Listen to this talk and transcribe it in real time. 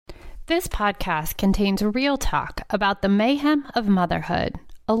This podcast contains real talk about the mayhem of motherhood,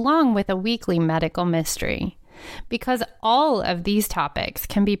 along with a weekly medical mystery. Because all of these topics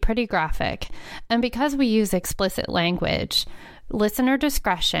can be pretty graphic, and because we use explicit language, listener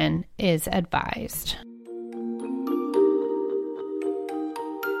discretion is advised.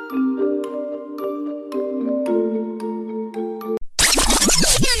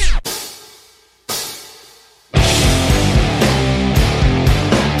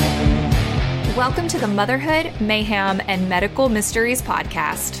 Welcome to the Motherhood, Mayhem, and Medical Mysteries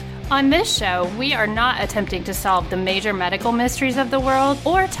podcast. On this show, we are not attempting to solve the major medical mysteries of the world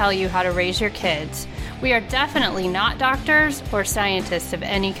or tell you how to raise your kids. We are definitely not doctors or scientists of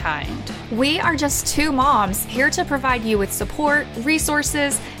any kind. We are just two moms here to provide you with support,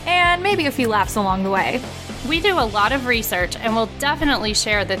 resources, and maybe a few laughs along the way. We do a lot of research and will definitely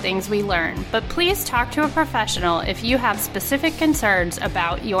share the things we learn, but please talk to a professional if you have specific concerns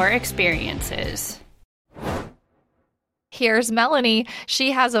about your experiences. Here's Melanie.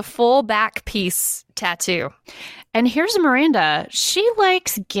 She has a full back piece tattoo. And here's Miranda. She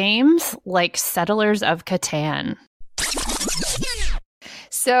likes games like Settlers of Catan.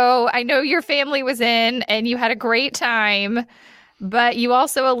 So I know your family was in and you had a great time, but you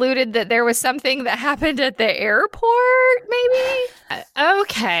also alluded that there was something that happened at the airport, maybe?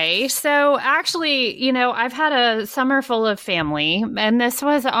 Okay. So actually, I've had a summer full of family, and this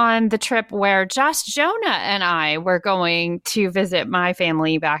was on the trip where just Jonah and I were going to visit my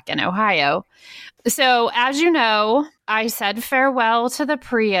family back in Ohio. So as you know, I said farewell to the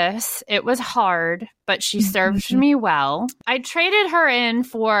Prius. It was hard, but she served me well. I traded her in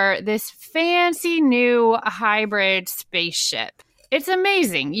for this fancy new hybrid spaceship. It's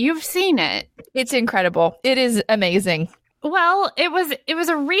amazing. You've seen it. It's incredible. It is amazing. Well, it was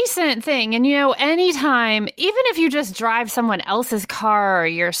a recent thing. And, anytime, even if you just drive someone else's car or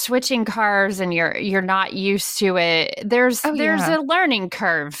you're switching cars and you're not used to it, there's a learning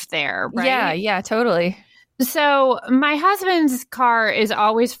curve there, right? Yeah, totally. So my husband's car is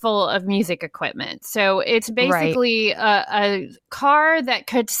always full of music equipment. So it's basically a car that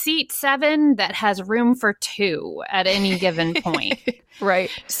could seat 7 that has room for 2 at any given point. Right.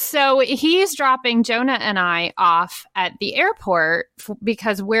 So he's dropping Jonah and I off at the airport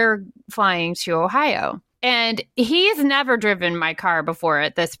because we're flying to Ohio. And he's never driven my car before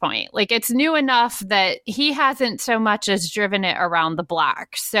at this point. Like, it's new enough that he hasn't so much as driven it around the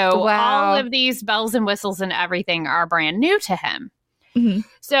block. So all of these bells and whistles and everything are brand new to him. Mm-hmm.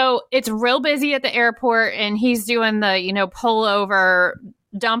 So it's real busy at the airport, and he's doing the, pull over,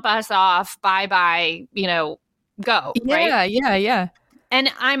 dump us off, bye-bye, go, right? Yeah. And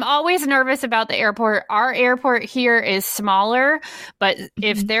I'm always nervous about the airport. Our airport here is smaller, but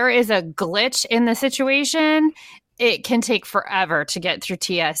if there is a glitch in the situation, it can take forever to get through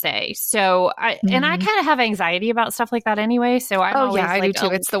TSA. So I kind of have anxiety about stuff like that anyway. So I'm always I do too.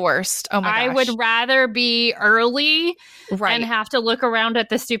 It's the worst. Oh my gosh. I would rather be early and have to look around at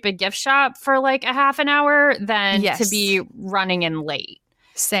the stupid gift shop for like a half an hour than to be running in late.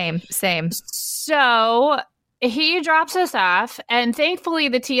 Same. So he drops us off, and thankfully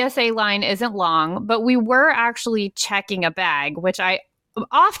the TSA line isn't long, but we were actually checking a bag, which I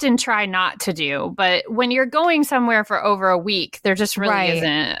often try not to do. But when you're going somewhere for over a week, there just really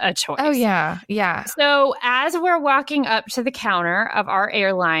isn't a choice. Oh, yeah. So as we're walking up to the counter of our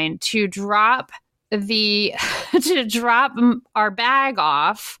airline to drop our bag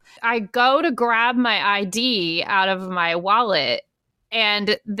off, I go to grab my ID out of my wallet,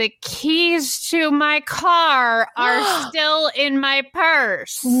 and the keys to my car are still in my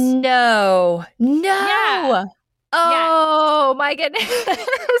purse. No. Yeah. Oh, my goodness.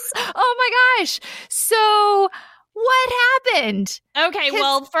 Oh, my gosh. So what happened? Okay,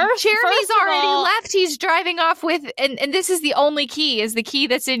 well, Jeremy's already left. He's driving off with, and this is the only key, is the key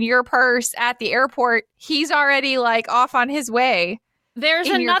that's in your purse at the airport. He's already off on his way. There's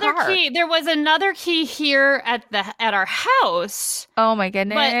another key. There was another key here at our house. Oh my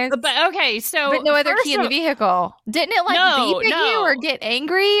goodness! But okay, so no other key in the vehicle. Didn't it beep at you or get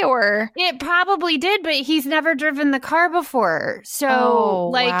angry or? It probably did, but he's never driven the car before,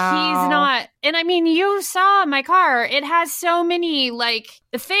 so he's not. And I mean, you saw my car. It has so many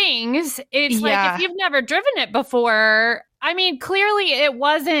things. It's if you've never driven it before. I mean, clearly it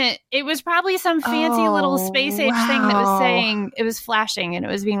wasn't. It was probably some fancy little space age thing that was saying, it was flashing and it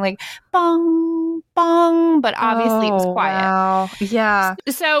was being like, bong, bong, but obviously it was quiet. Wow. Yeah.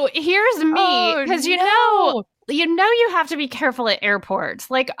 So here's me, because you have to be careful at airports.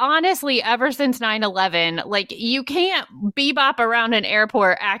 Like, honestly, ever since 9/11, like, you can't bebop around an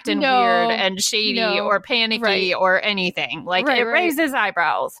airport acting weird and shady or panicky or anything. Like, it raises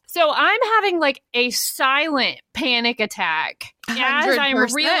eyebrows. So I'm having like a silent panic attack 100%. As I'm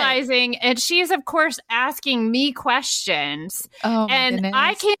realizing, and she's of course asking me questions, and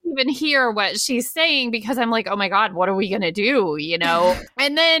I can't even hear what she's saying because I'm like, oh my God, what are we gonna do? You know?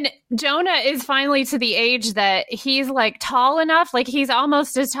 And then Jonah is finally to the age that he's like tall enough, like he's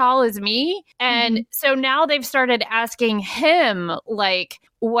almost as tall as me, and so now they've started asking him like,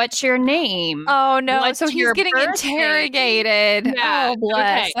 what's your name? Oh no. So he's getting interrogated. Yeah. Oh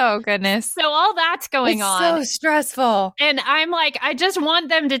bless. Okay. Oh goodness. So all that's going on. So stressful. And I'm like, I just want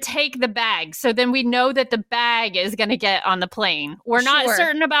them to take the bag. So then we know that the bag is going to get on the plane. We're not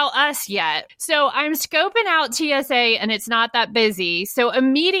certain about us yet. So I'm scoping out TSA and it's not that busy. So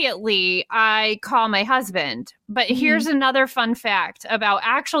immediately I call my husband. But here's another fun fact about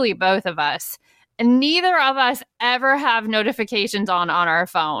actually both of us. Neither of us ever have notifications on our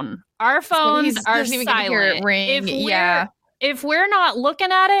phone. Our phones are silent. Hear it ring. If we're not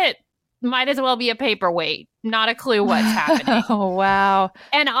looking at it, might as well be a paperweight. Not a clue what's happening. Oh, wow.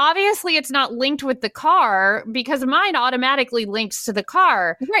 And obviously it's not linked with the car because mine automatically links to the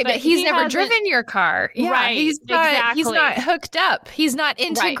car. Right, but he's never driven your car. Yeah, right, he's not hooked up. He's not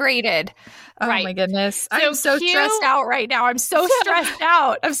integrated. Right. Oh my goodness. I'm so stressed out right now. I'm so stressed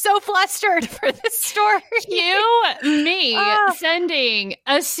out. I'm so flustered for this story. Me sending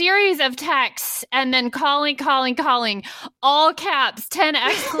a series of texts and then calling, all caps, 10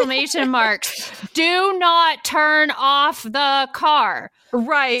 exclamation marks. Do not turn off the car.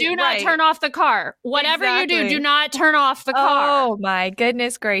 Right. Do not turn off the car. Whatever you do not turn off the car. Oh my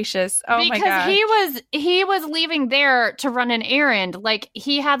goodness gracious. Oh my God. Because he was leaving there to run an errand. Like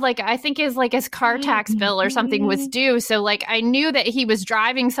he had like, I think his car tax bill or something was due. So like I knew that he was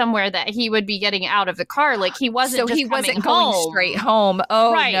driving somewhere that he would be getting out of the car. Like he wasn't going straight home.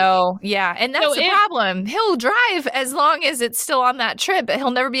 Oh no. Yeah. And that's the problem. He'll drive as long as it's still on that trip, but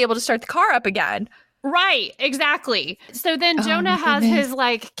he'll never be able to start the car up again. Right, exactly. So then Jonah has his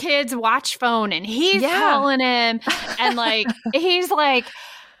like kid's watch phone and he's calling him and like he's like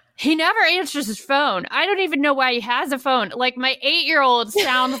he never answers his phone. I don't even know why he has a phone. Like my 8-year-old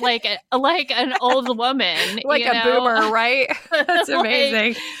sounds like an old woman, like a boomer, right? That's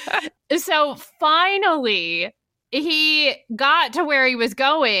amazing. So finally he got to where he was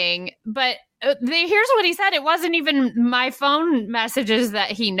going, but here's what he said. It wasn't even my phone messages that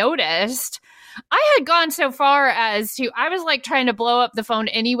he noticed. I had gone so far as to, I was like trying to blow up the phone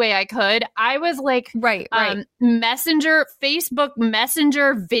any way I could. I was like, Facebook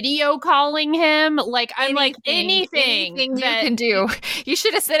Messenger video calling him. Like, I'm like, anything you can do. You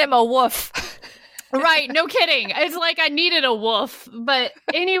should have sent him a woof. Right, no kidding. It's like I needed a wolf. But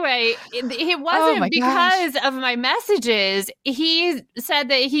anyway, it wasn't because of my messages. He said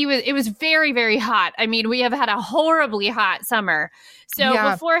that it was very, very hot. I mean, we have had a horribly hot summer.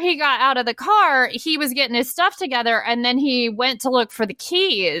 So before he got out of the car, he was getting his stuff together and then he went to look for the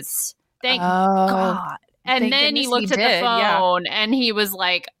keys. Thank God. And then he looked at the phone and he was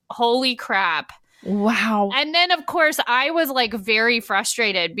like, holy crap. Wow. And then, of course, I was like very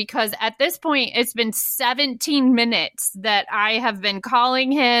frustrated because at this point, it's been 17 minutes that I have been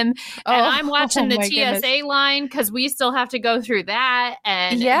calling him and I'm watching the TSA line because we still have to go through that.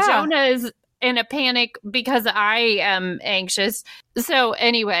 And Jonah's in a panic because I am anxious. So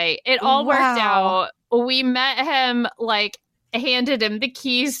anyway, it all worked out. We met him handed him the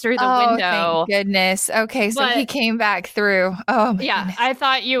keys through the window. Thank goodness. Okay, so he came back through. Oh my goodness. I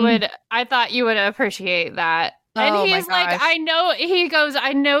thought you would appreciate that. And he's like, he goes,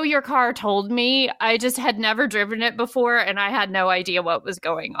 I know your car told me. I just had never driven it before and I had no idea what was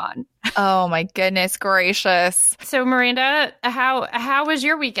going on. Oh my goodness gracious. So Miranda, how was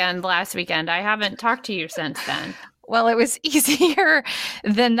your weekend last weekend? I haven't talked to you since then. Well, it was easier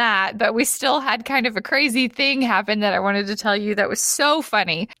than that, but we still had kind of a crazy thing happen that I wanted to tell you that was so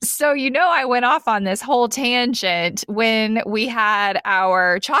funny. So, I went off on this whole tangent when we had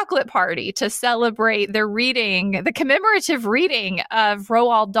our chocolate party to celebrate the commemorative reading of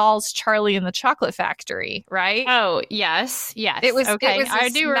Roald Dahl's Charlie and the Chocolate Factory, right? Oh, yes. It was I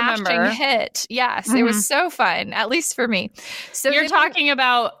do remember. Hit. Yes, It was so fun, at least for me. So you're talking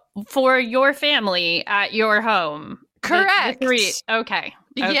about for your family at your home. Correct. The three. Okay.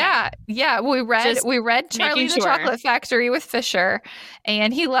 Yeah. We read Charlie and the Chocolate Factory with Fisher,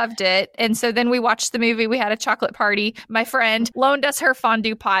 and he loved it. And so then we watched the movie. We had a chocolate party. My friend loaned us her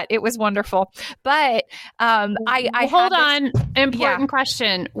fondue pot. It was wonderful. But I hold on. Important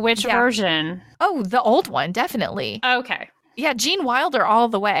question. Which version? Oh, the old one, definitely. Okay. Yeah, Gene Wilder all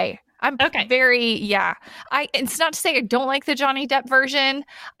the way. I'm it's not to say I don't like the Johnny Depp version.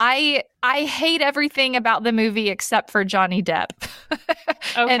 I hate everything about the movie except for Johnny Depp.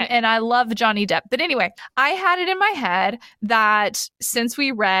 Okay. And I love Johnny Depp. But anyway, I had it in my head that since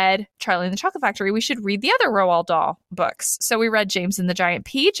we read Charlie and the Chocolate Factory, we should read the other Roald Dahl books. So we read James and the Giant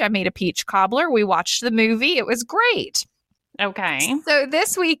Peach. I made a peach cobbler. We watched the movie. It was great. Okay. So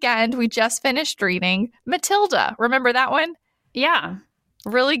this weekend, we just finished reading Matilda. Remember that one? Yeah.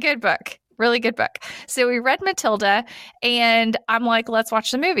 Really good book. Really good book. So we read Matilda, and I'm like, let's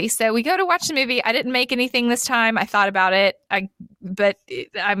watch the movie. So we go to watch the movie. I didn't make anything this time. I thought about it, but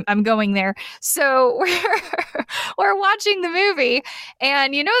I'm going there. So we're watching the movie,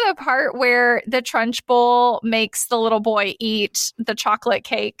 and you know the part where the Trunchbull makes the little boy eat the chocolate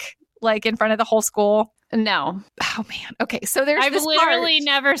cake, like in front of the whole school? No. Oh, man. Okay. So there's I've literally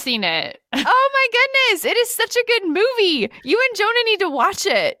never seen it. Oh, my goodness. It is such a good movie. You and Jonah need to watch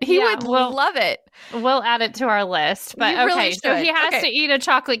it. He would love it. We'll add it to our list. But really so he has to eat a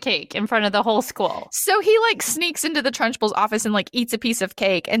chocolate cake in front of the whole school. So he sneaks into the Trunchbull's office and eats a piece of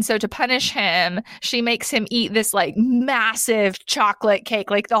cake. And so to punish him, she makes him eat this massive chocolate cake,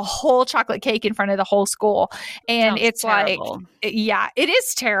 the whole chocolate cake in front of the whole school. And it's terrible. It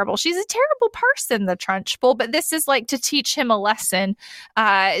is terrible. She's a terrible person, the Trunchbull, but this is to teach him a lesson.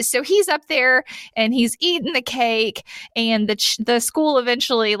 So he's up there and he's eating the cake, and the school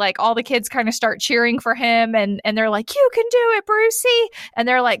eventually, all the kids kind of start cheering for him, and they're like, "You can do it, Brucey," and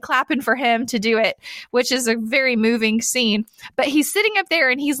they're clapping for him to do it, which is a very moving scene. But he's sitting up there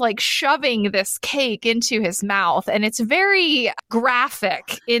and he's shoving this cake into his mouth, and it's very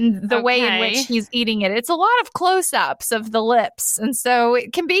graphic in the way in which he's eating it. It's a lot of close-ups of the lips, and so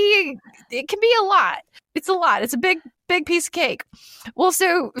it can be a lot. It's a lot. It's a big piece of cake. Well,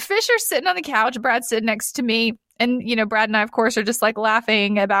 so Fisher's sitting on the couch. Brad's sitting next to me. And, Brad and I, of course, are just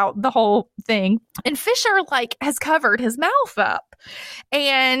laughing about the whole thing. And Fisher has covered his mouth up.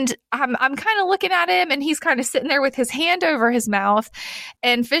 And I'm kind of looking at him, and he's kind of sitting there with his hand over his mouth.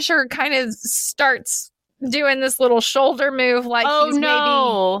 And Fisher kind of starts doing this little shoulder move he's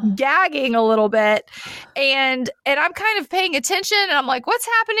maybe gagging a little bit. And I'm kind of paying attention, and I'm like, what's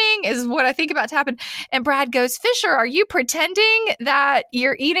happening is what I think about to happen. And Brad goes, Fisher, are you pretending that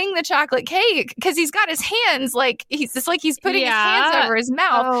you're eating the chocolate cake? Because he's got his hands he's putting his hands over his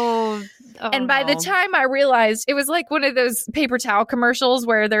mouth. And by the time I realized, it was like one of those paper towel commercials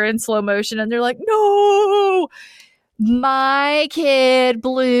where they're in slow motion and they're like, no. My kid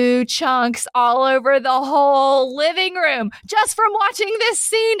blew chunks all over the whole living room just from watching this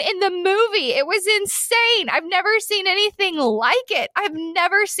scene in the movie. It was insane. I've never seen anything like it. I've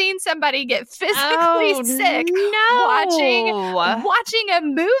never seen somebody get physically sick watching a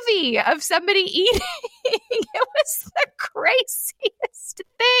movie of somebody eating. It was the craziest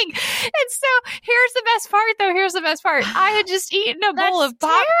thing. And so here's the best part, though. I had just eaten a bowl of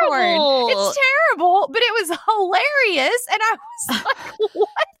popcorn. Terrible. It's terrible, but it was hilarious. And I was like,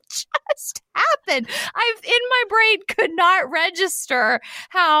 what just happened? In my brain could not register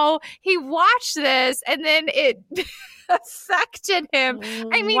how he watched this and then it affected him.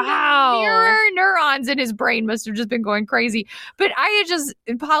 I mean, mirror neurons in his brain must have just been going crazy. But I had just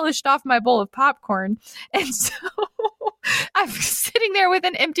polished off my bowl of popcorn. And so I'm sitting there with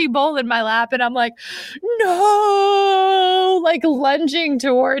an empty bowl in my lap, and I'm like, no, lunging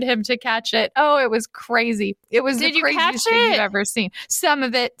toward him to catch it. Oh, it was crazy. It was the craziest thing you've ever seen. Some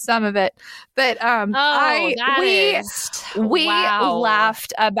of it. But we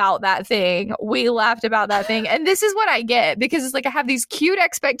laughed about that thing. And this is what I get, because it's I have these cute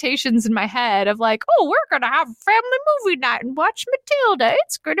expectations in my head of we're going to have a family movie night and watch Matilda.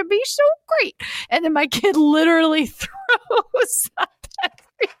 It's going to be so great. And then my kid literally throws up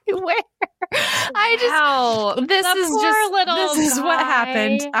everywhere. This is what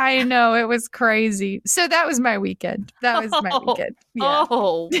happened. I know, it was crazy. So that was my weekend. Yeah.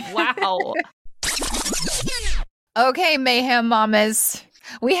 Oh, wow. Okay, Mayhem Mamas.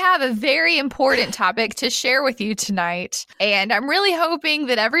 We have a very important topic to share with you tonight, and I'm really hoping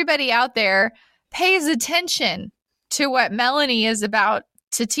that everybody out there pays attention to what Melanie is about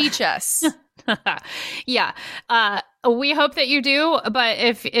to teach us. Yeah. We hope that you do, but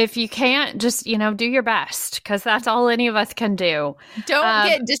if you can't, just, do your best, because that's all any of us can do. Don't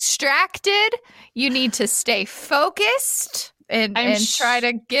get distracted. You need to stay focused and try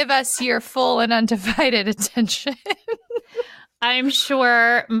to give us your full and undivided attention. I'm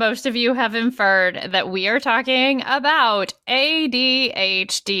sure most of you have inferred that we are talking about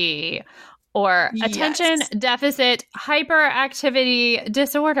ADHD, or Attention Deficit Hyperactivity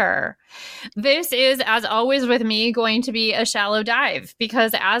Disorder. This is, as always with me, going to be a shallow dive,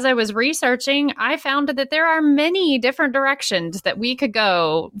 because as I was researching, I found that there are many different directions that we could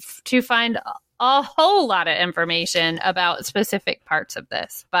go to find a whole lot of information about specific parts of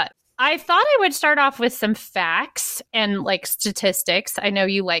this. But I thought I would start off with some facts and statistics. I know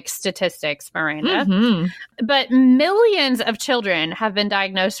you like statistics, Miranda. Mm-hmm. But millions of children have been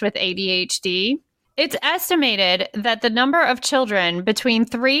diagnosed with ADHD. It's estimated that the number of children between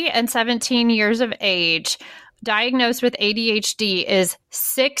 3 and 17 years of age diagnosed with ADHD is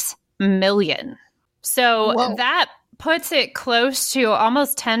 6 million. So that puts it close to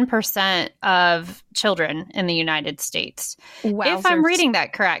almost 10% of children in the United States. Wowzers. If I'm reading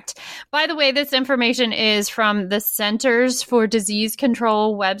that correct. By the way, this information is from the Centers for Disease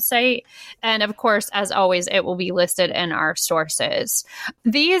Control website. And of course, as always, it will be listed in our sources.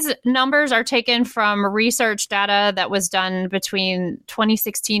 These numbers are taken from research data that was done between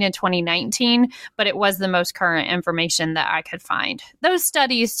 2016 and 2019, but it was the most current information that I could find. Those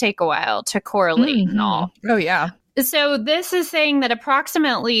studies take a while to correlate and all. Oh, yeah. So this is saying that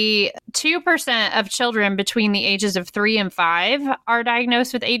approximately 2% of children between the ages of 3 and 5 are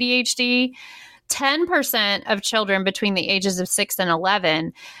diagnosed with ADHD, 10% of children between the ages of 6 and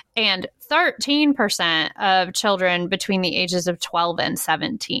 11, and 13% of children between the ages of 12 and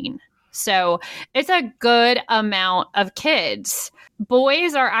 17. So it's a good amount of kids.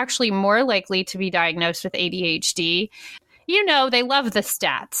 Boys are actually more likely to be diagnosed with ADHD. They love the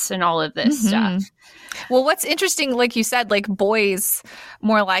stats and all of this stuff. Well, what's interesting, like you said, boys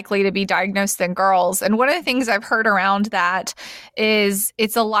more likely to be diagnosed than girls. And one of the things I've heard around that is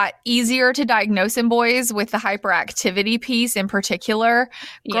it's a lot easier to diagnose in boys with the hyperactivity piece in particular.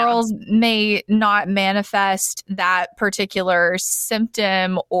 Yeah. Girls may not manifest that particular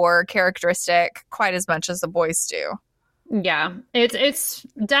symptom or characteristic quite as much as the boys do. Yeah, it's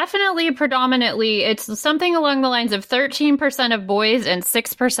definitely predominantly, it's something along the lines of 13% of boys and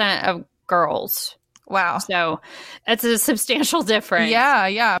 6% of girls. Wow. So it's a substantial difference.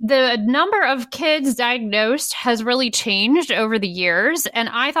 Yeah. The number of kids diagnosed has really changed over the years. And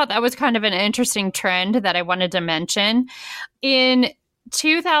I thought that was kind of an interesting trend that I wanted to mention. In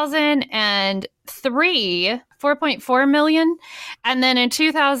 2003, 4.4 million. And then in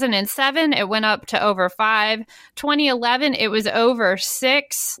 2007, it went up to over 5. 2011, it was over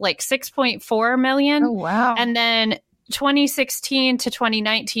 6, 6.4 million. Oh, wow. And then 2016 to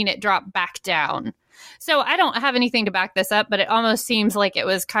 2019, it dropped back down. So I don't have anything to back this up, but it almost seems like it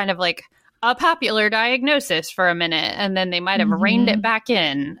was kind of like a popular diagnosis for a minute, and then they might have reined it back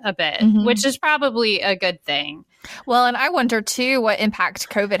in a bit, which is probably a good thing. Well, and I wonder, too, what impact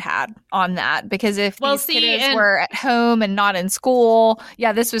COVID had on that. Because if these kiddos were at home and not in school,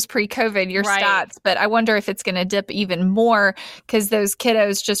 this was pre-COVID, your stats. But I wonder if it's going to dip even more because those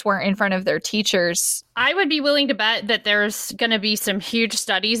kiddos just weren't in front of their teachers. I would be willing to bet that there's going to be some huge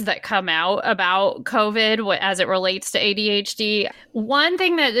studies that come out about COVID as it relates to ADHD. One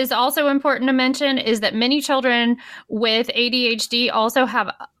thing that is also important to mention is that many children with ADHD also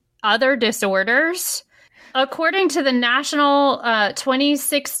have other disorders. According to the national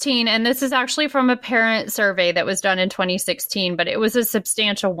 2016, and this is actually from a parent survey that was done in 2016, but it was a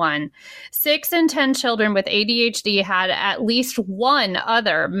substantial one, 6 in 10 children with ADHD had at least one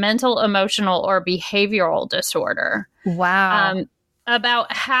other mental, emotional, or behavioral disorder. Wow.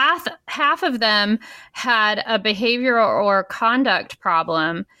 About half of them had a behavioral or conduct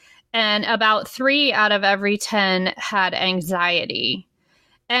problem, and about 3 out of every 10 had anxiety.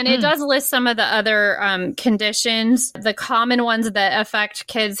 And it does list some of the other conditions, the common ones that affect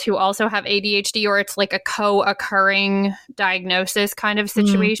kids who also have ADHD, or it's like a co-occurring diagnosis kind of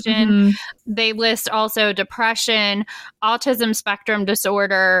situation. They list also depression, autism spectrum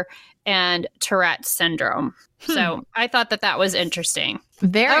disorder, and Tourette's syndrome. So I thought that was interesting.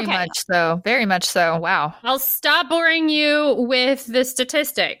 Very much so. Very much so. Wow. I'll stop boring you with the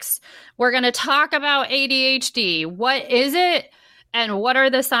statistics. We're going to talk about ADHD. What is it? And what are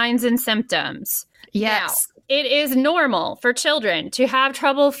the signs and symptoms? Yes. Now, it is normal for children to have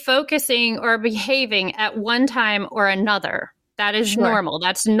trouble focusing or behaving at one time or another. That is normal.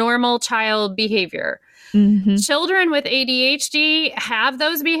 That's normal child behavior. Children with ADHD have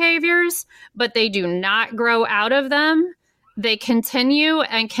those behaviors, but they do not grow out of them. They continue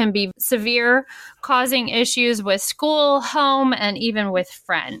and can be severe, causing issues with school, home, and even with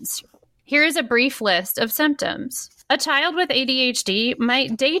friends. Here's a brief list of symptoms. A child with ADHD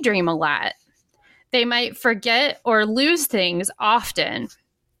might daydream a lot. They might forget or lose things often.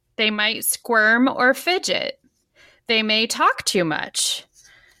 They might squirm or fidget. They may talk too much.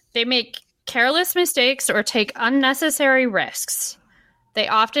 They make careless mistakes or take unnecessary risks. They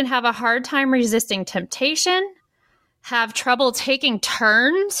often have a hard time resisting temptation, have trouble taking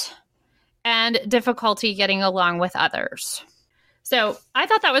turns, and difficulty getting along with others. So I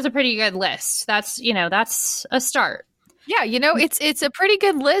thought that was a pretty good list. That's a start. Yeah, it's a pretty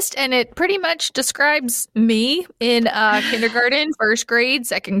good list, and it pretty much describes me in kindergarten, first grade,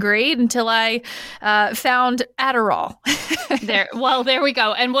 second grade, until I found Adderall. There we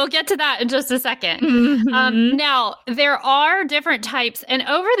go. And we'll get to that in just a second. Now, there are different types. And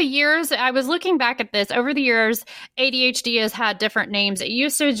over the years, I was looking back at this. Over the years, ADHD has had different names. It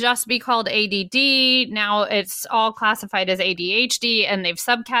used to just be called ADD. Now it's all classified as ADHD, and they've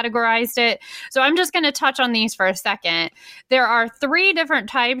subcategorized it. So I'm just going to touch on these for a second. There are 3 different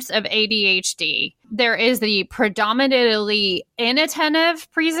types of ADHD. There is the predominantly inattentive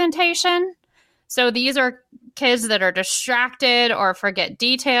presentation. So these are kids that are distracted or forget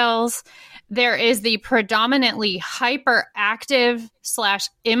details. There is the predominantly hyperactive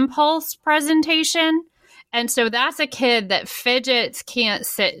 / impulse presentation. And so that's a kid that fidgets, can't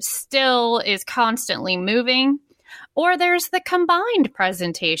sit still, is constantly moving. Or there's the combined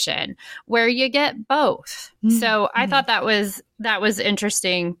presentation where you get both. So I thought that was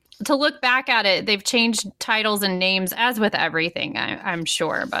interesting to look back at it. They've changed titles and names, as with everything, I'm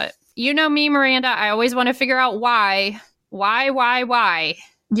sure. But you know me, Miranda, I always want to figure out why.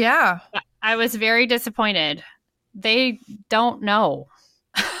 Yeah. I was very disappointed. They don't know.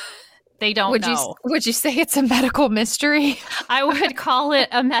 They don't know. Would you say it's a medical mystery? I would call it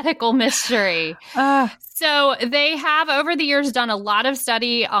a medical mystery. So they have, over the years, done a lot of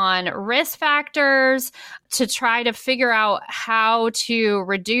study on risk factors to try to figure out how to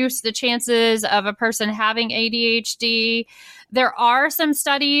reduce the chances of a person having ADHD. There are some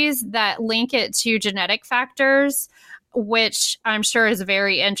studies that link it to genetic factors, which I'm sure is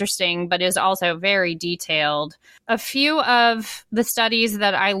very interesting, but is also very detailed. A few of the studies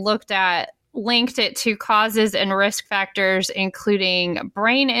that I looked at linked it to causes and risk factors, including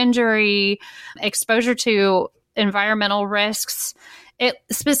brain injury, exposure to environmental risks. It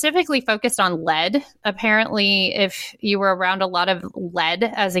specifically focused on lead. Apparently, if you were around a lot of lead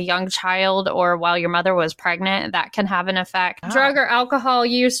as a young child or while your mother was pregnant, that can have an effect. Oh. Drug or alcohol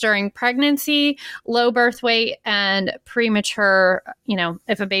use during pregnancy, low birth weight, and premature,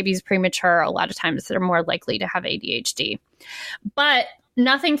 if a baby's premature, a lot of times they're more likely to have ADHD. But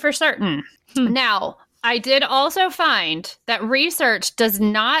nothing for certain. Now, I did also find that research does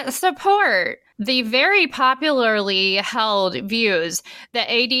not support the very popularly held views that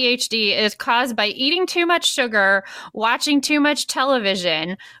ADHD is caused by eating too much sugar, watching too much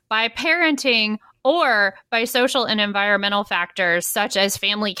television, by parenting, or by social and environmental factors such as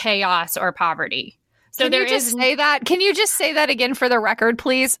family chaos or poverty. So Can you just say that again for the record,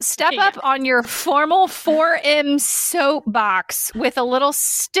 please? Step up on your formal 4M soapbox with a little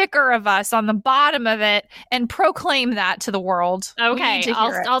sticker of us on the bottom of it and proclaim that to the world. Okay,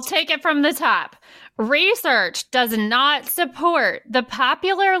 I'll take it from the top. Research does not support the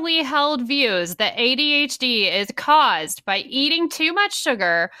popularly held views that ADHD is caused by eating too much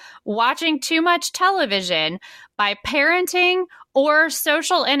sugar, watching too much television, by parenting, or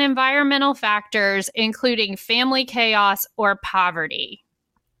social and environmental factors, including family chaos or poverty.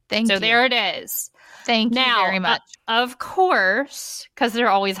 Thank you. So there it is. Thank you very much. Of course, because there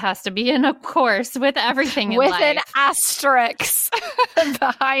always has to be an of course with everything in life. With an asterisk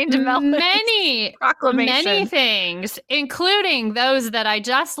behind Melanie's proclamation. Many things, including those that I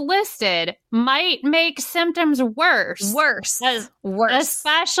just listed, might make symptoms worse. Worse.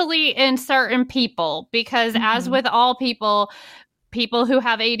 Especially in certain people, because as with all people who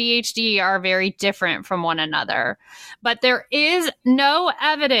have ADHD are very different from one another. But there is no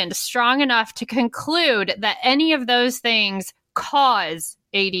evidence strong enough to conclude that any of those things cause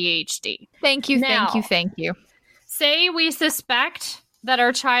ADHD. Thank you. Say we suspect that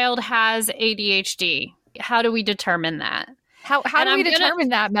our child has ADHD. How do we determine that? How do we determine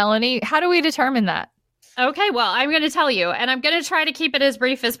that, Melanie? How do we determine that? Okay, well, I'm going to tell you, and I'm going to try to keep it as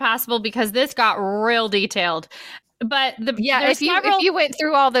brief as possible because this got real detailed. But if you went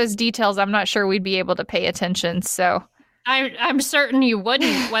through all those details, I'm not sure we'd be able to pay attention. So I'm certain you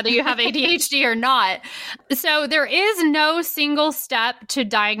wouldn't, whether you have ADHD or not. So there is no single step to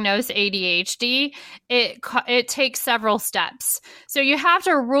diagnose ADHD. It takes several steps. So you have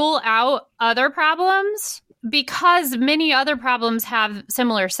to rule out other problems because many other problems have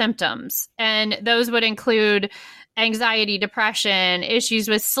similar symptoms. And those would include anxiety, depression, issues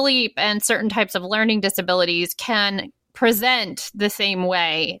with sleep, and certain types of learning disabilities can present the same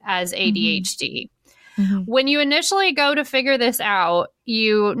way as ADHD. Mm-hmm. When you initially go to figure this out,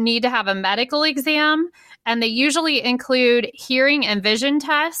 you need to have a medical exam, and they usually include hearing and vision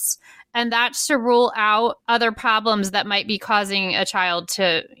tests, and that's to rule out other problems that might be causing a child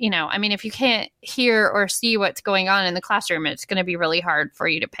to, if you can't hear or see what's going on in the classroom, it's going to be really hard for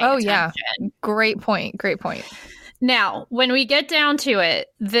you to pay attention. Yeah. Great point. Now, when we get down to it,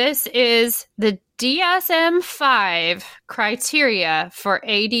 this is the DSM-5 criteria for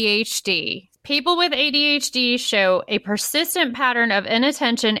ADHD. People with ADHD show a persistent pattern of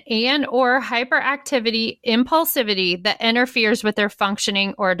inattention and or hyperactivity, impulsivity that interferes with their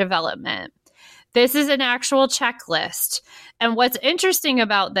functioning or development. This is an actual checklist. And what's interesting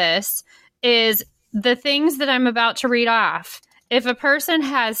about this is the things that I'm about to read off. If a person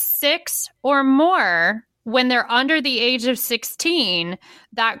has 6 or more when they're under the age of 16,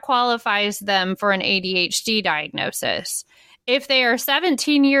 that qualifies them for an ADHD diagnosis. If they are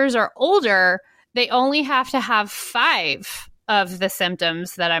 17 years or older, they only have to have 5 of the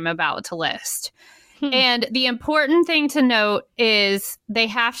symptoms that I'm about to list. And the important thing to note is they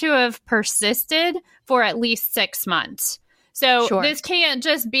have to have persisted for at least 6 months. So This can't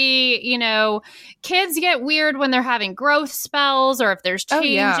just be, kids get weird when they're having growth spells or if there's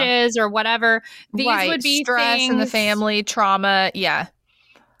changes or whatever. These would be stress in the family, trauma. Yeah.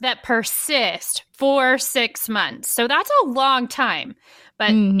 That persist for 6 months. So that's a long time.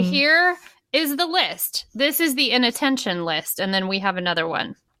 But here is the list. This is the inattention list. And then we have another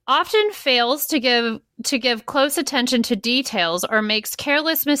one. Often fails to give close attention to details or makes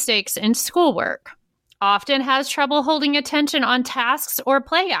careless mistakes in schoolwork. Often has trouble holding attention on tasks or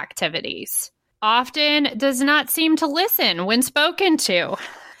play activities. Often does not seem to listen when spoken to.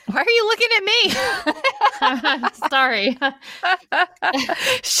 Why are you looking at me? Sorry.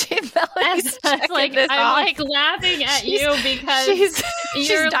 I'm laughing at you because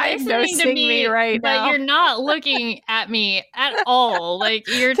you're diagnosing me right now. But you're not looking at me at all. Like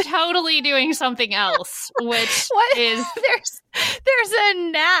you're totally doing something else, which is there's a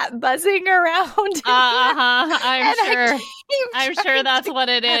gnat buzzing around. I'm sure that's what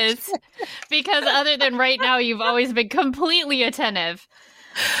it is. Because other than right now, you've always been completely attentive.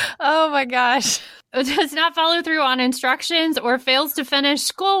 Oh my gosh. Does not follow through on instructions or fails to finish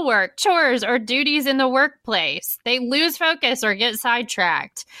schoolwork, chores, or duties in the workplace. They lose focus or get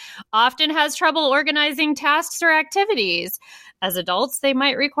sidetracked. Often has trouble organizing tasks or activities. As adults, they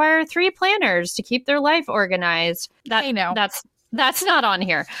might require 3 planners to keep their life organized. That's not on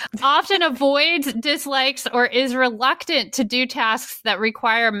here. Often avoids, dislikes, or is reluctant to do tasks that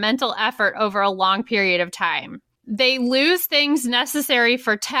require mental effort over a long period of time. They lose things necessary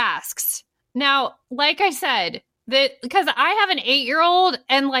for tasks. Now, like I said, because I have an 8-year-old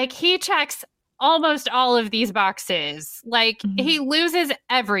and he checks almost all of these boxes. He loses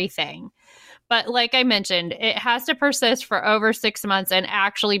everything. But like I mentioned, it has to persist for over 6 months and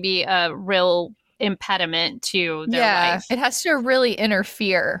actually be a real impediment to their life. It has to really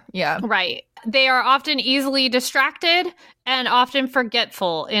interfere. Yeah. Right. They are often easily distracted and often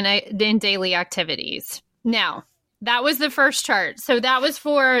forgetful in daily activities. Now, that was the first chart. So that was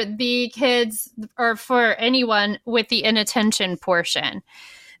for the kids or for anyone with the inattention portion.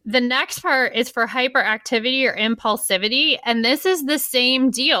 The next part is for hyperactivity or impulsivity. And this is the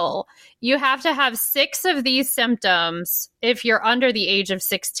same deal. You have to have 6 of these symptoms if you're under the age of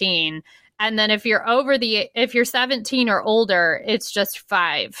 16. And then if you're 17 or older, it's just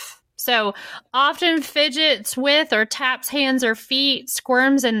 5. So often fidgets with or taps hands or feet,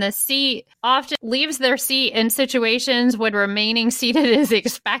 squirms in the seat, often leaves their seat in situations when remaining seated is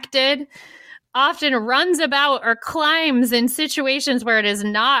expected, often runs about or climbs in situations where it is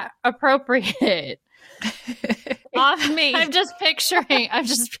not appropriate. I'm just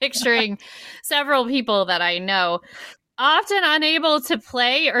picturing several people that I know. Often unable to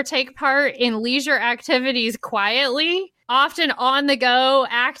play or take part in leisure activities quietly. Often on the go,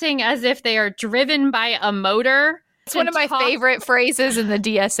 acting as if they are driven by a motor. It's one of my favorite phrases in the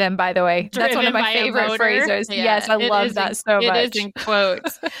DSM, by the way. That's one of my favorite phrases. Yeah, yes, I love that so much. It is in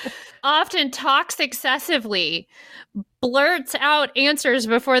quotes. Often talks excessively, blurts out answers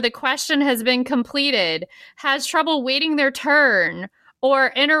before the question has been completed, has trouble waiting their turn,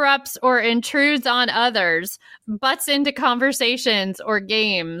 or interrupts or intrudes on others, butts into conversations or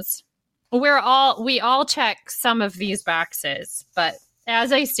games. We all check some of these boxes, but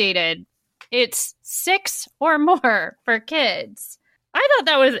as I stated, it's 6 or more for kids. I thought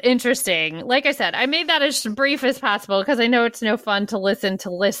that was interesting. Like I said, I made that as brief as possible because I know it's no fun to listen to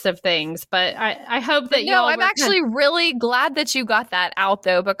lists of things, but I hope that y'all... I'm actually really glad that you got that out,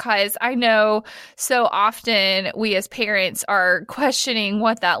 though, because I know so often we as parents are questioning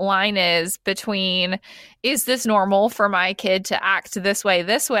what that line is between, is this normal for my kid to act this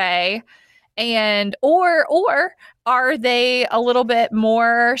way, and or are they a little bit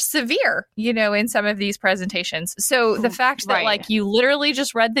more severe, in some of these presentations? So the fact that like you literally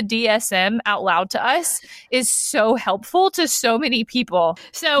just read the DSM out loud to us is so helpful to so many people.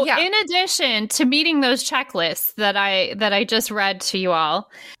 So in addition to meeting those checklists that I just read to you all,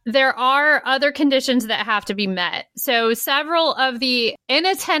 there are other conditions that have to be met. So several of the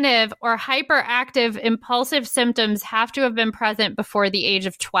inattentive or hyperactive impulsive symptoms have to have been present before the age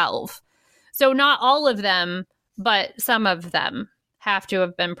of 12. So not all of them, but some of them have to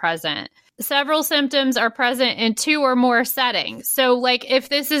have been present. Several symptoms are present in 2 or more settings. So like if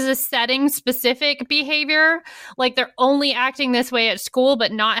this is a setting specific behavior, like they're only acting this way at school,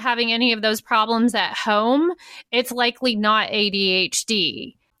 but not having any of those problems at home, it's likely not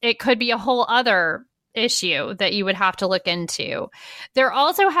ADHD. It could be a whole other issue that you would have to look into. There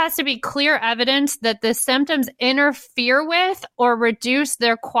also has to be clear evidence that the symptoms interfere with or reduce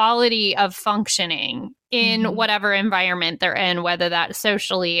their quality of functioning in whatever environment they're in, whether that's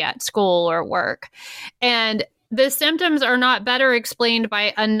socially, at school, or work. And the symptoms are not better explained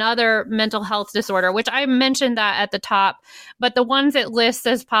by another mental health disorder, which I mentioned that at the top, but the ones it lists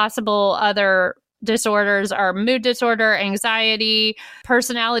as possible other disorders are mood disorder, anxiety,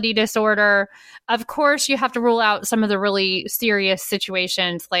 personality disorder. Of course, you have to rule out some of the really serious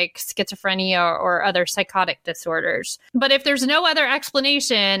situations like schizophrenia or other psychotic disorders. But if there's no other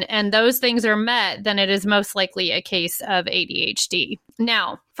explanation and those things are met, then it is most likely a case of ADHD.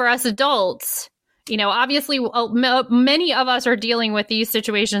 Now, for us adults, obviously many of us are dealing with these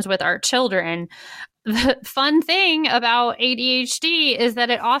situations with our children. The fun thing about ADHD is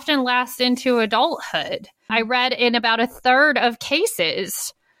that it often lasts into adulthood. I read in about a third of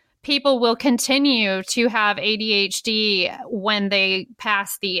cases, people will continue to have ADHD when they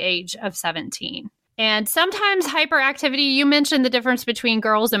pass the age of 17. And sometimes hyperactivity, you mentioned the difference between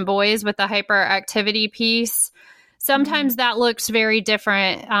girls and boys with the hyperactivity piece. Sometimes that looks very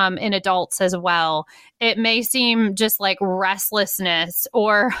different in adults as well. It may seem just like restlessness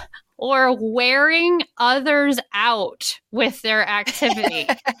or wearing others out with their activity.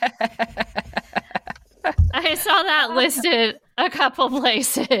 I saw that listed a couple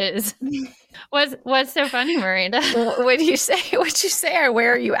places. What's so funny, Miranda? Would you say I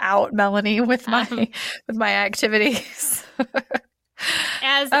wear you out, Melanie, with my activities?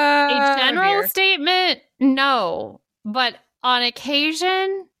 As a general statement, no. But on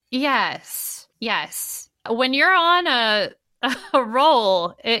occasion, yes. When you're on a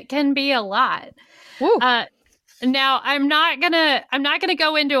roll, it can be a lot. Now, I'm not gonna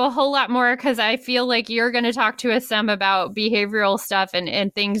go into a whole lot more because I feel like you're gonna talk to us some about behavioral stuff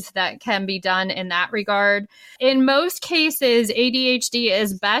and things that can be done in that regard. In most cases, ADHD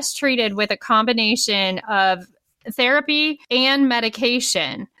is best treated with a combination of therapy and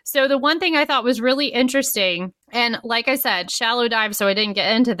medication. So the one thing I thought was really interesting, and like I said, shallow dive, so I didn't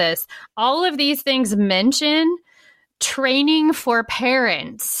get into this. All of these things mention training for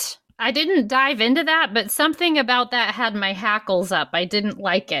parents. I didn't dive into that, but something about that had my hackles up. I didn't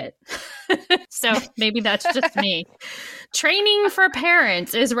like it. So maybe that's just me. Training for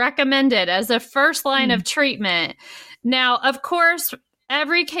parents is recommended as a first line of treatment. Now, of course,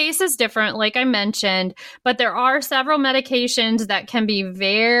 every case is different, like I mentioned, but there are several medications that can be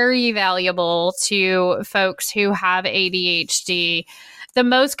very valuable to folks who have ADHD. The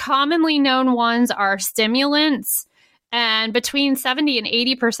most commonly known ones are stimulants. And between 70 and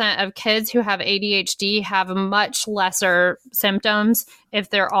 80% of kids who have ADHD have much lesser symptoms if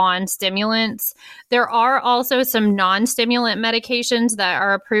they're on stimulants. There are also some non-stimulant medications that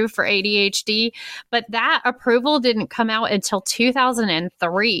are approved for ADHD, but that approval didn't come out until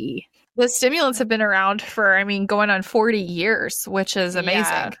 2003. The stimulants have been around for, going on 40 years, which is amazing.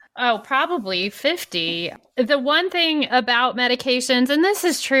 Yeah. Oh, probably 50. The one thing about medications, and this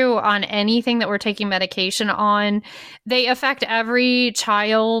is true on anything that we're taking medication on, they affect every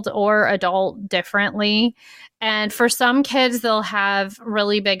child or adult differently. And for some kids, they'll have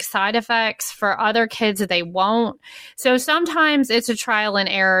really big side effects. For other kids, they won't. So sometimes it's a trial and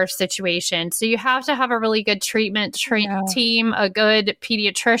error situation. So you have to have a really good treatment team, a good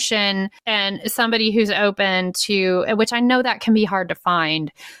pediatrician, and somebody who's open to, which I know that can be hard to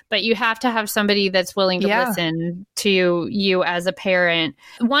find, but you have to have somebody that's willing to listen to you as a parent.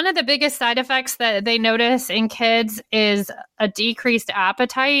 One of the biggest side effects that they notice in kids is a decreased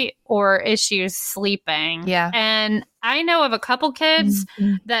appetite or issues sleeping. Yeah. And I know of a couple kids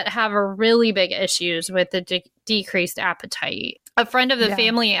that have a really big issues with the decreased appetite. A friend of the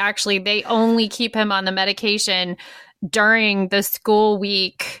family, actually, they only keep him on the medication during the school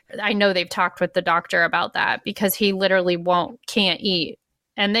week. I know they've talked with the doctor about that because he literally can't eat.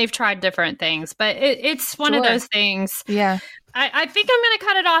 And they've tried different things, but it's one of those things. Yeah. I think I'm going to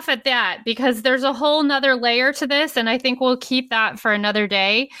cut it off at that because there's a whole nother layer to this. And I think we'll keep that for another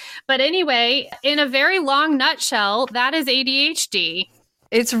day. But anyway, in a very long nutshell, that is ADHD.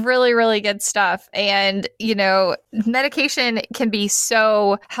 It's really, really good stuff. And, you know, medication can be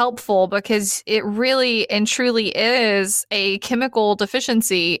so helpful because it really and truly is a chemical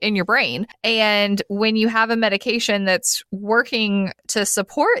deficiency in your brain. And when you have a medication that's working to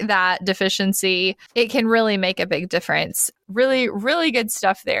support that deficiency, it can really make a big difference. Really, really good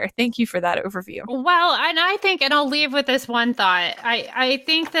stuff there. Thank you for that overview. Well, and I think, and I'll leave with this one thought. I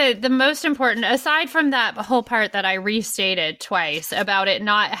think that the most important, aside from that whole part that I restated twice about it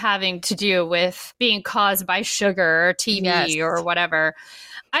not having to do with being caused by sugar or TV or whatever,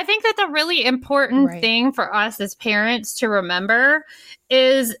 I think that the really important thing for us as parents to remember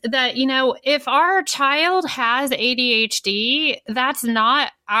is that, you know, if our child has ADHD, that's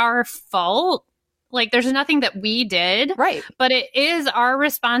not our fault. Like, there's nothing that we did, but it is our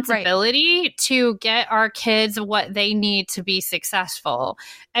responsibility to get our kids what they need to be successful.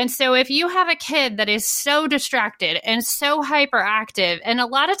 And so if you have a kid that is so distracted and so hyperactive, and a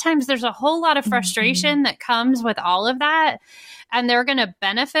lot of times there's a whole lot of frustration that comes with all of that, and they're going to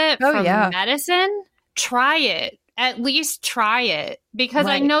benefit from medicine, try it. At least try it, because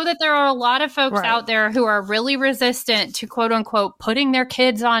I know that there are a lot of folks out there who are really resistant to, quote unquote, putting their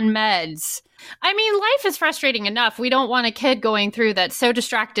kids on meds. I mean, life is frustrating enough. We don't want a kid going through that's so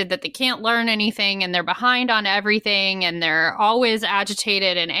distracted that they can't learn anything and they're behind on everything and they're always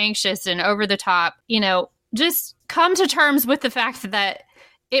agitated and anxious and over the top. You know, just come to terms with the fact that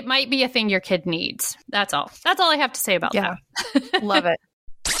it might be a thing your kid needs. That's all. That's all I have to say about that. Love it.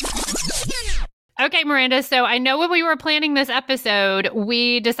 Okay, Miranda. So I know when we were planning this episode,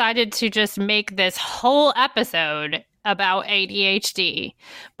 we decided to just make this whole episode about ADHD,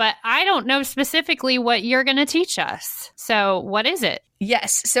 but I don't know specifically what you're going to teach us. So what is it?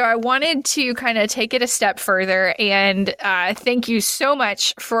 Yes. So I wanted to kind of take it a step further, and thank you so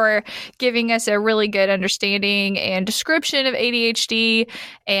much for giving us a really good understanding and description of ADHD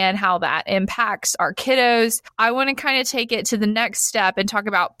and how that impacts our kiddos. I want to kind of take it to the next step and talk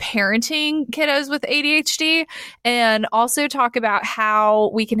about parenting kiddos with ADHD, and also talk about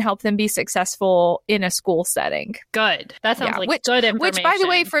how we can help them be successful in a school setting. Good. That sounds like good information. Which, by the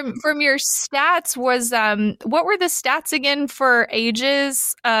way, from your stats was, what were the stats again for ages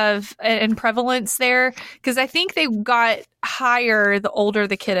of and prevalence there? Because I think they got higher the older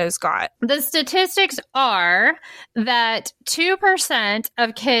the kiddos got. The statistics are that 2%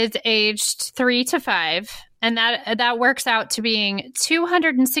 of kids aged 3 to 5, and that works out to being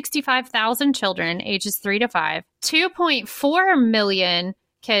 265,000 children ages 3 to 5, 2.4 million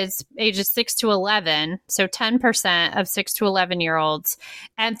kids ages 6 to 11, so 10% of 6 to 11-year-olds,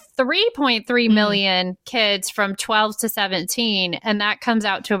 and 3.3 million kids from 12 to 17, and that comes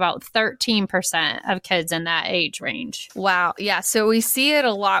out to about 13% of kids in that age range. Wow. Yeah, so we see it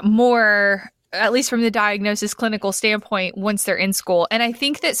a lot more, at least from the diagnosis clinical standpoint, once they're in school. And I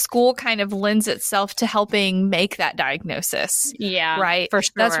think that school kind of lends itself to helping make that diagnosis. Yeah. Right? For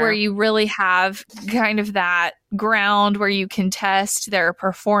sure. That's where you really have kind of that ground where you can test their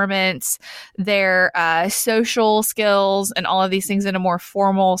performance, their social skills, and all of these things in a more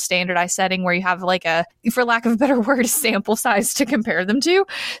formal, standardized setting where you have like a, for lack of a better word, sample size to compare them to.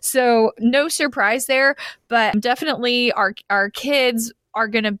 So no surprise there, but definitely our kids are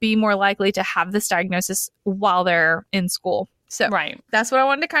going to be more likely to have this diagnosis while they're in school. So that's what I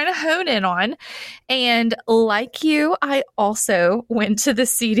wanted to kind of hone in on. And like you, I also went to the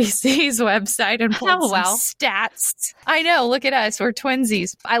CDC's website and pulled some stats. I know, look at us, we're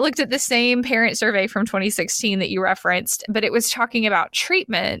twinsies. I looked at the same parent survey from 2016 that you referenced, but it was talking about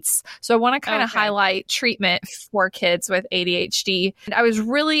treatments. So I want to kind of highlight treatment for kids with ADHD. And I was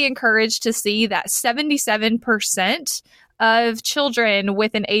really encouraged to see that 77% of children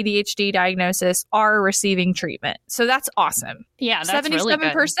with an ADHD diagnosis are receiving treatment. So that's awesome. Yeah, that's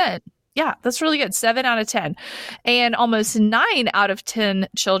 77%. Really good. Yeah, that's really good. 7 out of 10. And almost 9 out of 10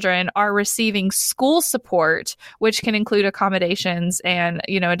 children are receiving school support, which can include accommodations and,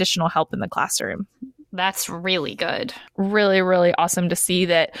 additional help in the classroom. That's really good. Really, really awesome to see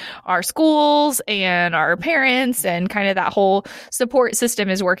that our schools and our parents and kind of that whole support system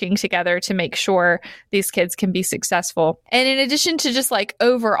is working together to make sure these kids can be successful. And in addition to just like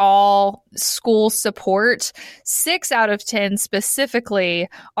overall school support, 6 out of 10 specifically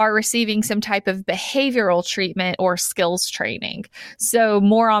are receiving some type of behavioral treatment or skills training. So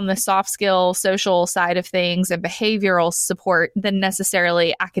more on the soft skill, social side of things and behavioral support than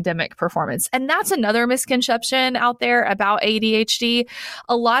necessarily academic performance. And that's another misconception out there about ADHD.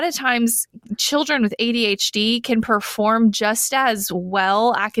 A lot of times children with ADHD can perform just as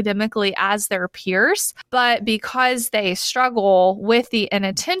well academically as their peers, but because they struggle with the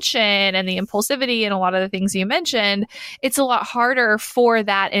inattention and the impulsivity and a lot of the things you mentioned, it's a lot harder for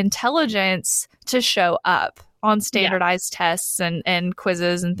that intelligence to show up on standardized tests and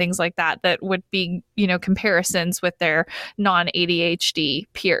quizzes and things like that would be, comparisons with their non-ADHD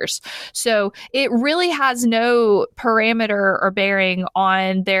peers. So it really has no parameter or bearing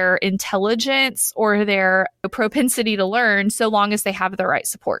on their intelligence or their propensity to learn so long as they have the right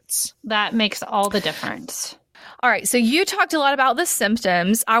supports. That makes all the difference. All right. So you talked a lot about the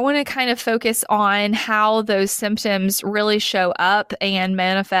symptoms. I want to kind of focus on how those symptoms really show up and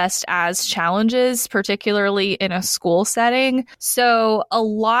manifest as challenges, particularly in a school setting. So a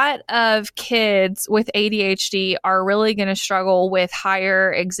lot of kids with ADHD are really going to struggle with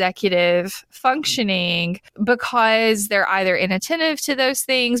higher executive functioning because they're either inattentive to those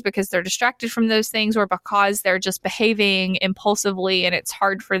things, because they're distracted from those things, or because they're just behaving impulsively and it's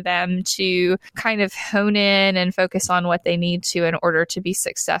hard for them to kind of hone in and focus on what they need to in order to be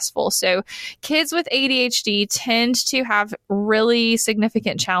successful. So kids with ADHD tend to have really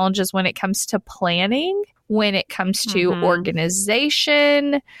significant challenges when it comes to planning, when it comes to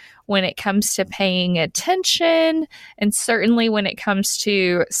organization, when it comes to paying attention, and certainly when it comes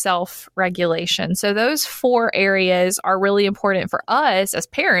to self-regulation. So those 4 areas are really important for us as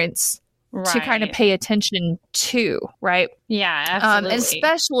parents to kind of pay attention to, right? Yeah, absolutely.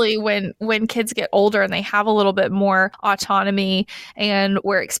 Especially when kids get older and they have a little bit more autonomy and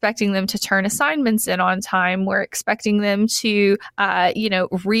we're expecting them to turn assignments in on time. We're expecting them to,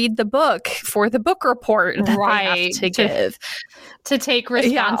 read the book for the book report that they have to give. To take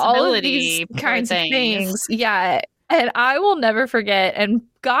responsibility. Yeah, all of these kinds of things. Yeah. And I will never forget, and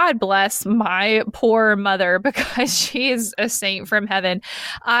God bless my poor mother because she is a saint from heaven.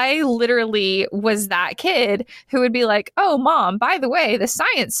 I literally was that kid who would be like, oh, Mom, by the way, the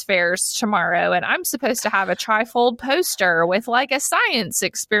science fair's tomorrow and I'm supposed to have a trifold poster with like a science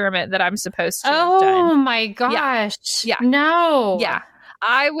experiment that I'm supposed to have done. Oh my gosh. Yeah. No. Yeah.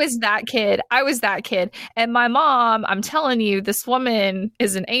 I was that kid. And my mom, I'm telling you, this woman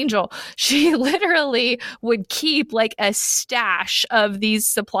is an angel. She literally would keep like a stash of these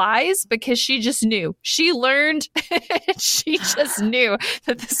supplies because she just knew. She learned, she just knew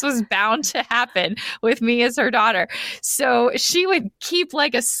that this was bound to happen with me as her daughter. So she would keep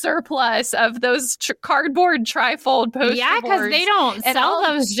like a surplus of those cardboard trifold poster Yeah, because they don't sell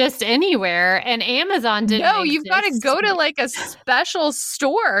those just anywhere. And Amazon didn't No, you've got to go to like a special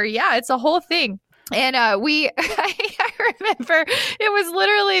store. Yeah, it's a whole thing. And I remember it was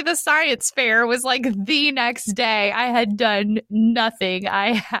literally the science fair was like the next day. I had done nothing.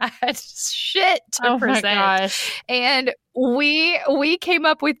 I had shit to present. My gosh. And we came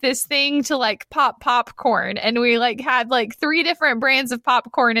up with this thing to like pop popcorn, and we like had like 3 different brands of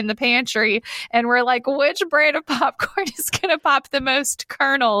popcorn in the pantry, and we're like, which brand of popcorn is gonna pop the most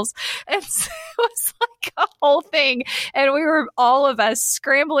kernels? And so it was like a whole thing, and we were all of us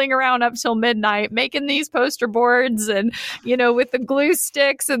scrambling around up till midnight making these poster boards, and with the glue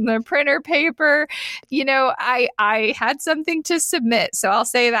sticks and the printer paper. I had something to submit, so I'll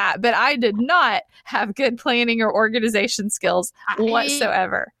say that, but I did not have good planning or organization skills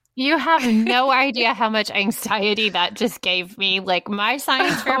whatsoever. You have no idea how much anxiety that just gave me. Like my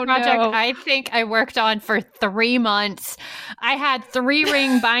science fair project, no. I think I worked on for 3 months. I had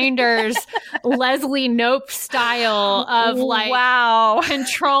 3-ring binders, Leslie Knope style of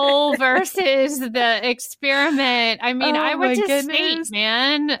control versus the experiment. I mean, I went to state,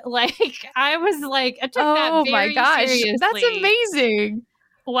 man. Like I was like, I took that very seriously. That's amazing.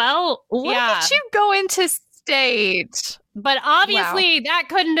 Well, look at you go into state. But obviously that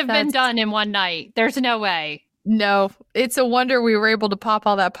couldn't have been done in one night. There's no way. No, it's a wonder we were able to pop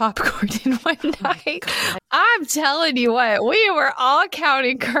all that popcorn in one night. I'm telling you what, we were all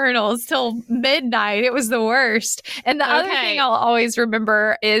counting kernels till midnight. It was the worst. And the other thing I'll always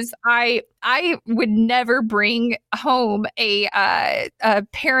remember is I would never bring home a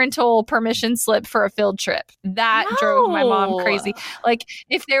parental permission slip for a field trip. That drove my mom crazy. Like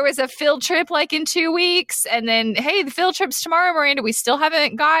if there was a field trip like in 2 weeks and then, hey, the field trip's tomorrow, Miranda, we still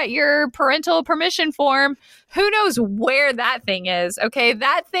haven't got your parental permission form. Who knows where that thing is? Okay,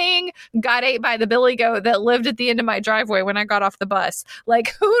 that thing got ate by the billy goat that lived at the end of my driveway when I got off the bus.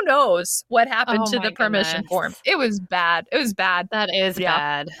 Like, who knows what happened to the permission form? It was bad. It was bad. That is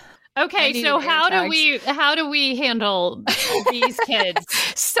bad. Okay, so how do we handle these kids?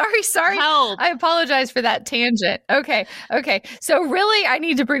 Sorry. Help. I apologize for that tangent. Okay. So really, I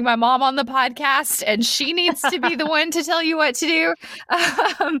need to bring my mom on the podcast, and she needs to be the one to tell you what to do.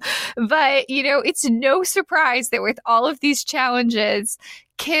 But it's no surprise that with all of these challenges,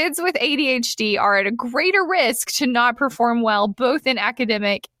 kids with ADHD are at a greater risk to not perform well, both in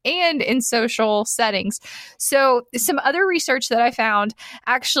academic and in social settings. So some other research that I found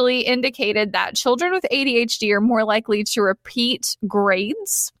actually indicated that children with ADHD are more likely to repeat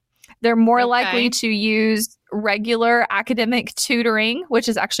grades. They're more likely to use regular academic tutoring, which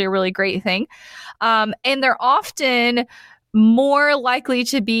is actually a really great thing. And they're often more likely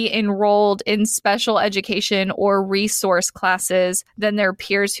to be enrolled in special education or resource classes than their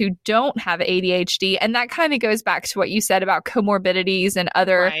peers who don't have ADHD. And that kind of goes back to what you said about comorbidities and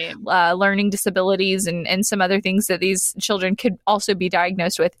other learning disabilities and some other things that these children could also be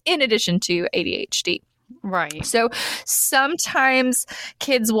diagnosed with in addition to ADHD. Right. So sometimes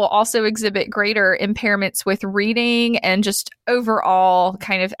kids will also exhibit greater impairments with reading and just overall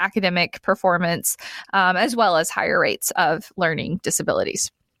kind of academic performance, as well as higher rates of learning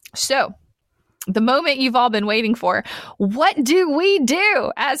disabilities. So the moment you've all been waiting for, what do we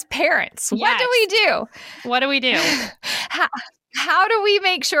do as parents? Yes. What do we do? What do we do? How do we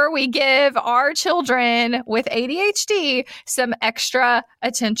make sure we give our children with ADHD some extra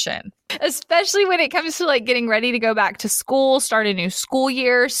attention? Especially when it comes to like getting ready to go back to school, start a new school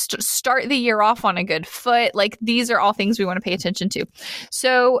year, start the year off on a good foot. Like these are all things we want to pay attention to.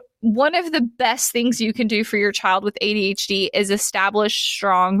 So one of the best things you can do for your child with ADHD is establish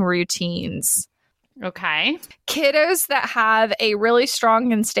strong routines. Okay. Kiddos that have a really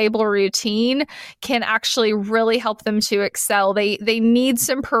strong and stable routine can actually really help them to excel. They need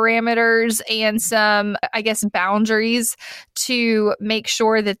some parameters and some, I guess, boundaries to make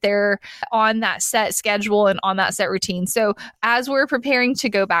sure that they're on that set schedule and on that set routine. So as we're preparing to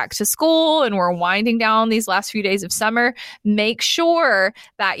go back to school and we're winding down these last few days of summer, make sure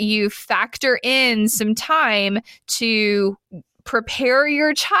that you factor in some time to prepare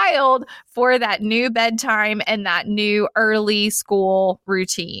your child for that new bedtime and that new early school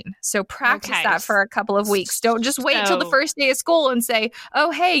routine. So practice that for a couple of weeks. Don't just wait till the first day of school and say, oh,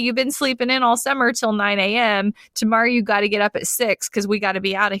 hey, you've been sleeping in all summer till 9 a.m. Tomorrow you got to get up at 6 because we got to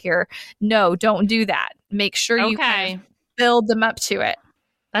be out of here. No, don't do that. Make sure you kind of build them up to it.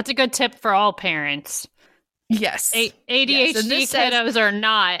 That's a good tip for all parents. Yes. ADHD kiddos are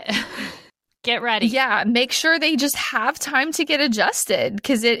not. Get ready. Yeah, make sure they just have time to get adjusted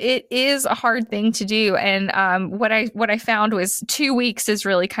because it is a hard thing to do. And what I found was 2 weeks is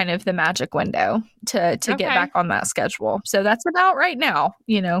really kind of the magic window to get back on that schedule. So that's about right now.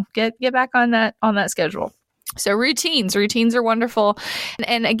 Get back on that schedule. So routines are wonderful.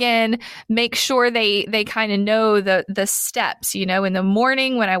 And again, make sure they kind of know the steps, in the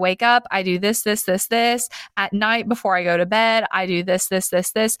morning when I wake up, I do this. At night before I go to bed, I do this.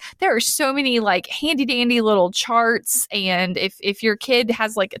 There are so many like handy dandy little charts. And if your kid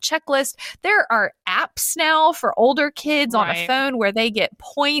has like a checklist, there are apps now for older kids on a phone where they get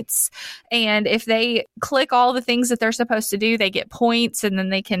points. And if they click all the things that they're supposed to do, they get points and then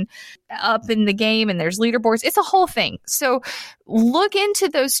they can up in the game and there's leaderboards. It's a whole thing. So look into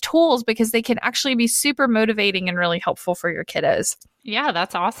those tools because they can actually be super motivating and really helpful for your kiddos. Yeah,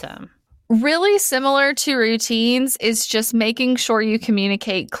 that's awesome. Really similar to routines is just making sure you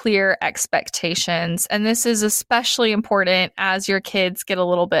communicate clear expectations. And this is especially important as your kids get a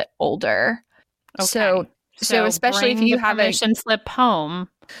little bit older. Okay. So especially if you have a permission slip home.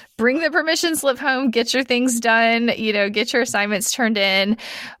 Bring the permission slip home, get your things done, get your assignments turned in.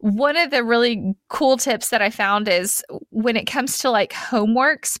 One of the really cool tips that I found is when it comes to like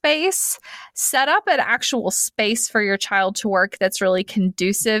homework space, set up an actual space for your child to work that's really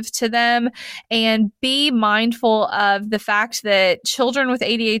conducive to them and be mindful of the fact that children with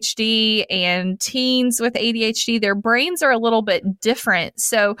ADHD and teens with ADHD, their brains are a little bit different.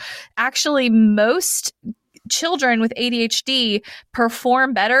 So actually most children with ADHD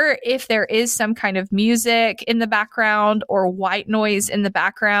perform better if there is some kind of music in the background or white noise in the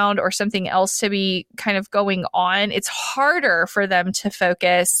background or something else to be kind of going on. It's harder for them to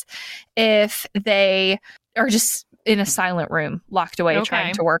focus if they are just in a silent room, locked away,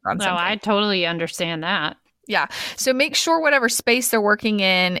 trying to work on something. I totally understand that. Yeah. So make sure whatever space they're working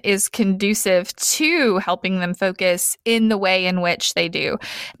in is conducive to helping them focus in the way in which they do.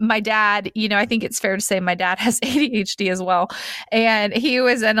 My dad, I think it's fair to say my dad has ADHD as well. And he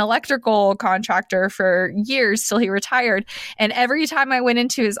was an electrical contractor for years till he retired. And every time I went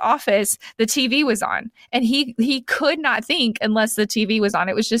into his office, the TV was on. And he could not think unless the TV was on.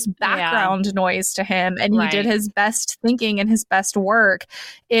 It was just background noise to him. And he did his best thinking and his best work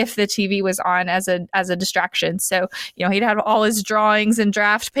if the TV was on as a distraction. So, he'd have all his drawings and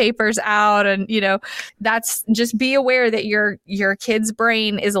draft papers out, and, that's just be aware that your kid's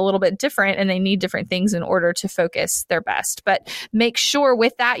brain is a little bit different and they need different things in order to focus their best. But make sure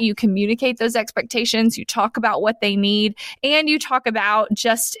with that, you communicate those expectations, you talk about what they need, and you talk about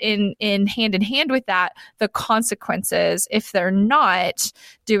just in hand with that, the consequences if they're not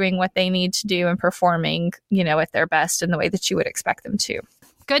doing what they need to do and performing, at their best in the way that you would expect them to.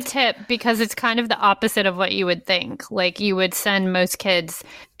 Good tip, because it's kind of the opposite of what you would think. Like, you would send most kids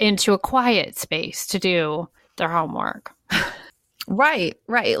into a quiet space to do their homework. Right.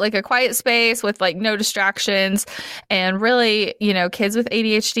 Like a quiet space with like no distractions. And really, kids with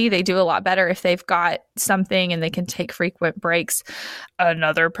ADHD, they do a lot better if they've got something and they can take frequent breaks.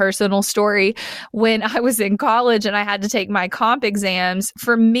 Another personal story. When I was in college and I had to take my comp exams,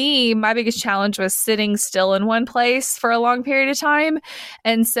 for me, my biggest challenge was sitting still in one place for a long period of time.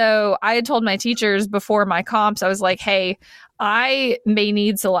 And so I had told my teachers before my comps, I was like, hey, I may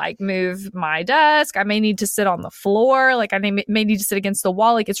need to move my desk. I may need to sit on the floor. I may need to sit against the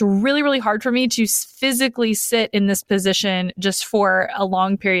wall. It's really, really hard for me to physically sit in this position just for a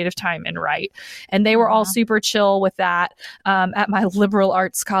long period of time and write. And they were all super chill with that at my liberal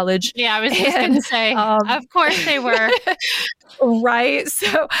arts college. Yeah, I was just going to say, of course they were. Right.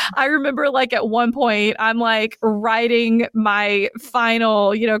 So I remember at one point, I'm writing my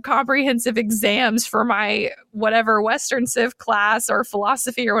final, comprehensive exams for my whatever Western Civ class or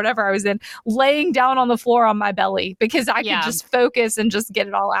philosophy or whatever I was in, laying down on the floor on my belly because I could just focus and just get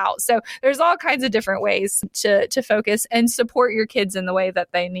it all out. So there's all kinds of different ways to focus and support your kids in the way that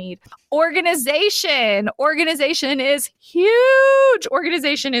they need. Organization is huge.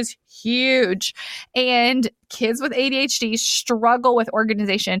 And kids with ADHD struggle with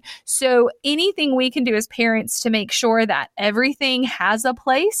organization. So anything we can do as parents to make sure that everything has a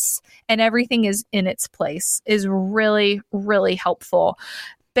place and everything is in its place is really, really helpful.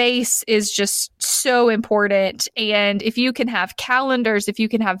 Space is just so important. And if you can have calendars, if you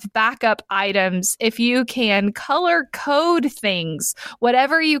can have backup items, if you can color code things,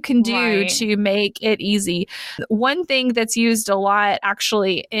 whatever you can do to make it easy. One thing that's used a lot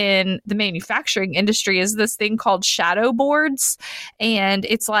actually in the manufacturing industry is this thing called shadow boards. And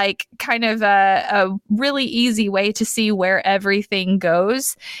it's kind of a really easy way to see where everything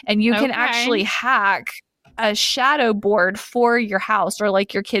goes. And you can actually hack a shadow board for your house or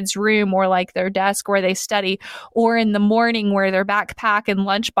your kid's room or their desk where they study, or in the morning where their backpack and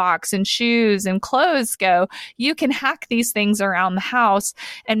lunchbox and shoes and clothes go. You can hack these things around the house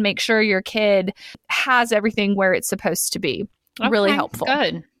and make sure your kid has everything where it's supposed to be. Really helpful.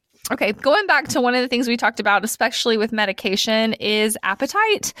 Good. Okay, going back to one of the things we talked about, especially with medication, is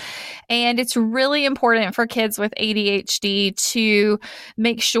appetite. And it's really important for kids with ADHD to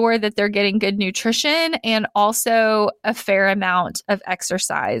make sure that they're getting good nutrition and also a fair amount of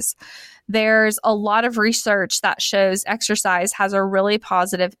exercise. There's a lot of research that shows exercise has a really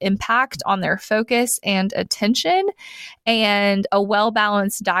positive impact on their focus and attention, and a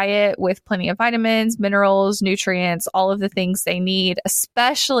well-balanced diet with plenty of vitamins, minerals, nutrients, all of the things they need,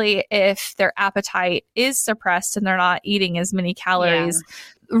 especially if their appetite is suppressed and they're not eating as many calories.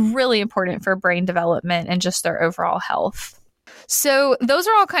 Really important for brain development and just their overall health. So those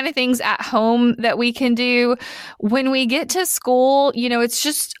are all kind of things at home that we can do. When we get to school, it's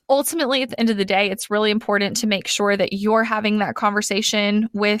just ultimately at the end of the day, it's really important to make sure that you're having that conversation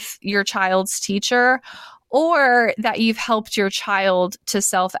with your child's teacher, or that you've helped your child to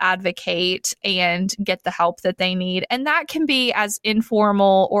self-advocate and get the help that they need. And that can be as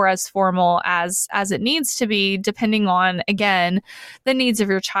informal or as formal as it needs to be, depending on, again, the needs of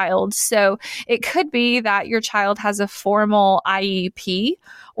your child. So it could be that your child has a formal IEP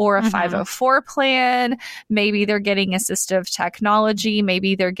or a 504 plan. Maybe they're getting assistive technology.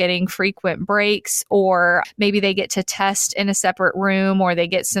 Maybe they're getting frequent breaks, or maybe they get to test in a separate room, or they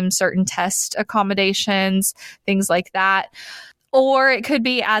get some certain test accommodations. friends, things like that. Or it could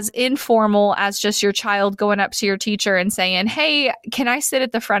be as informal as just your child going up to your teacher and saying, hey, can I sit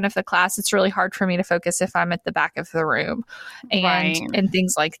at the front of the class? It's really hard for me to focus if I'm at the back of the room, and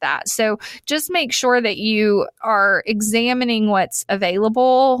things like that. So just make sure that you are examining what's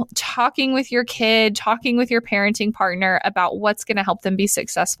available, talking with your kid, talking with your parenting partner about what's going to help them be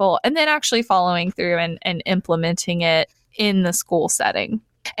successful, and then actually following through and implementing it in the school setting.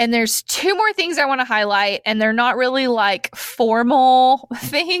 And there's two more things I want to highlight, and they're not really like formal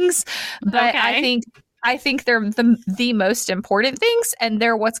things, but I think they're the most important things, and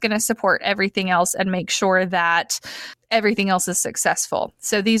they're what's going to support everything else and make sure that everything else is successful.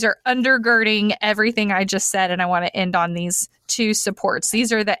 So these are undergirding everything I just said, and I want to end on these two supports.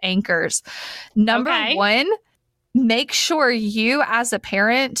 These are the anchors. Number one, make sure you as a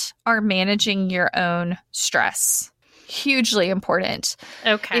parent are managing your own stress. Hugely important.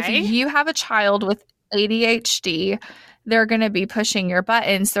 Okay. If you have a child with ADHD, they're going to be pushing your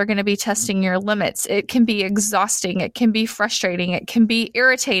buttons. They're going to be testing your limits. It can be exhausting. It can be frustrating. It can be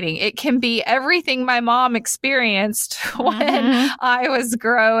irritating. It can be everything my mom experienced when I was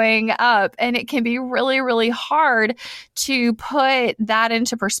growing up. And it can be really, really hard to put that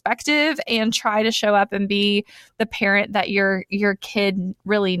into perspective and try to show up and be the parent that your kid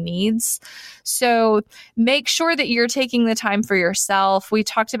really needs. So make sure that you're taking the time for yourself. We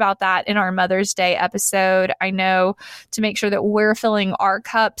talked about that in our Mother's Day episode. I know, to make sure that we're filling our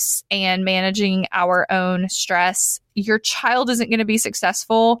cups and managing our own stress. Your child isn't going to be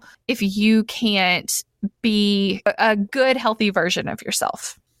successful if you can't be a good, healthy version of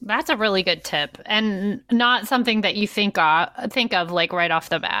yourself. That's a really good tip, and not something that you think of like right off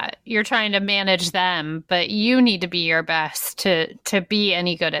the bat. You're trying to manage them, but you need to be your best to be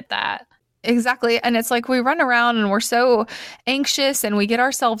any good at that. Exactly. And it's like we run around and we're so anxious and we get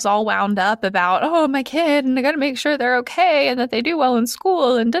ourselves all wound up about, oh, my kid, and I got to make sure they're okay and that they do well in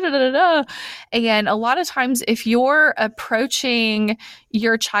school and da da da da. And a lot of times, if you're approaching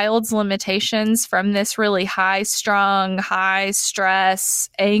your child's limitations from this really high strung, high stress,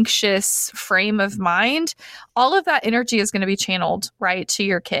 anxious frame of mind, all of that energy is going to be channeled right to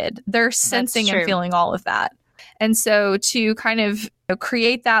your kid. They're sensing and feeling all of that. And so to kind of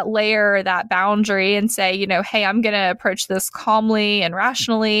create that layer, that boundary, and say, hey, I'm going to approach this calmly and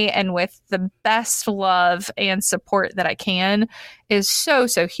rationally and with the best love and support that I can is so,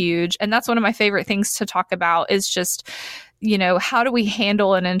 so huge. And that's one of my favorite things to talk about is just, how do we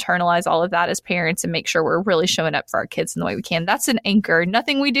handle and internalize all of that as parents and make sure we're really showing up for our kids in the way we can? That's an anchor.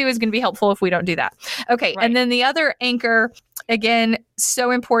 Nothing we do is going to be helpful if we don't do that. Okay. Right. And then the other anchor, again, so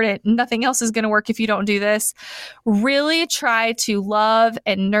important. Nothing else is going to work if you don't do this. Really try to love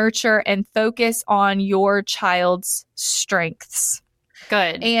and nurture and focus on your child's strengths.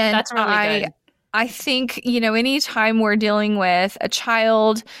 Good. And that's really good. I think, anytime we're dealing with a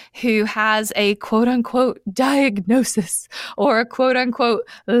child who has a quote unquote diagnosis or a quote unquote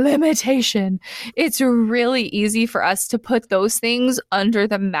limitation, it's really easy for us to put those things under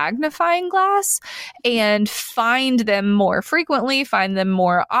the magnifying glass and find them more frequently, find them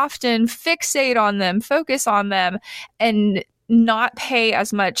more often, fixate on them, focus on them, and not pay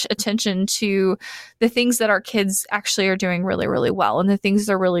as much attention to the things that our kids actually are doing really, really well and the things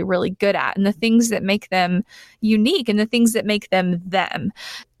they're really, really good at and the things that make them unique and the things that make them them.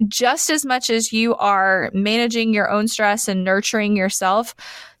 Just as much as you are managing your own stress and nurturing yourself,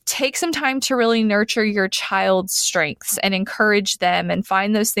 take some time to really nurture your child's strengths and encourage them and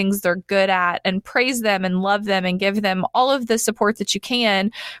find those things they're good at and praise them and love them and give them all of the support that you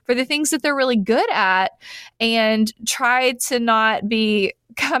can for the things that they're really good at, and try to not be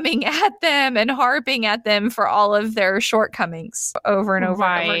coming at them and harping at them for all of their shortcomings over and over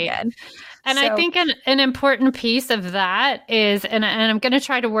and over again. And I think an important piece of that is, and I'm going to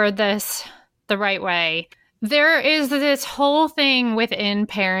try to word this the right way, there is this whole thing within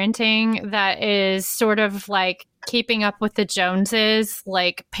parenting that is sort of like keeping up with the Joneses,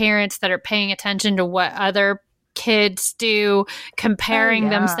 like parents that are paying attention to what other kids do, comparing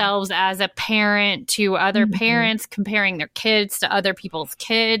themselves as a parent to other parents, comparing their kids to other people's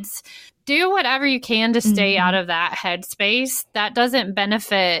kids. Do whatever you can to stay out of that headspace. That doesn't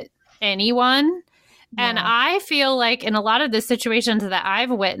benefit anyone. Yeah. And I feel like in a lot of the situations that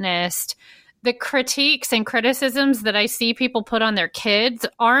I've witnessed, the critiques and criticisms that I see people put on their kids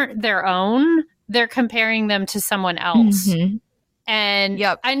aren't their own. They're comparing them to someone else. And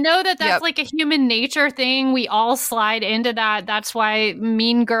I know that that's like a human nature thing. We all slide into that. That's why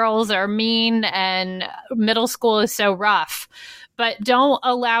mean girls are mean and middle school is so rough. But don't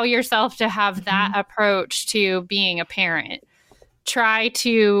allow yourself to have that approach to being a parent. try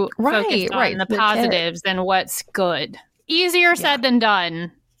to focus on the positives and what's good. Easier said than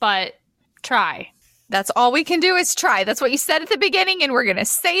done, but try. That's all we can do is try. That's what you said at the beginning, and we're going to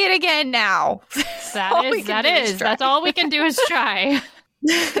say it again now. That's all we can do is try.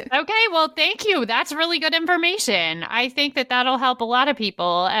 Okay, well, thank you. That's really good information. I think that that'll help a lot of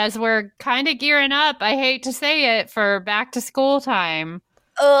people as we're kind of gearing up. I hate to say it, for back to school time.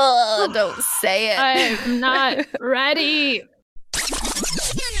 Ugh, don't say it. I'm not ready.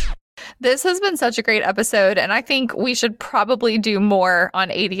 This has been such a great episode, and I think we should probably do more on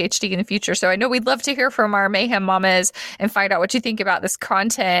ADHD in the future. So I know we'd love to hear from our Mayhem Mamas and find out what you think about this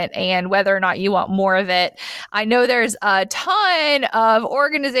content and whether or not you want more of it. I know there's a ton of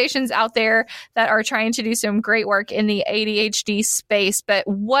organizations out there that are trying to do some great work in the ADHD space, but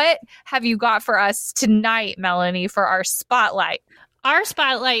what have you got for us tonight, Melanie, for our spotlight? Our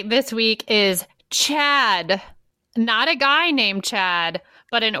spotlight this week is CHADD. Not a guy named Chad,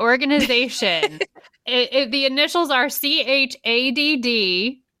 but an organization. The initials are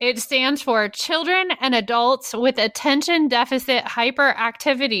CHADD. It stands for Children and Adults with Attention Deficit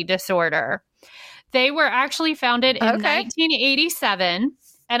Hyperactivity Disorder. They were actually founded in 1987.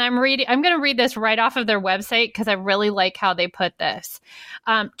 And I'm going to read this right off of their website because I really like how they put this.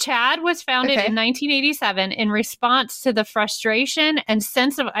 CHADD was founded in 1987 in response to the frustration and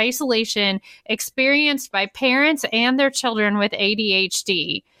sense of isolation experienced by parents and their children with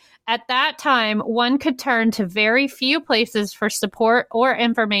ADHD. At that time, one could turn to very few places for support or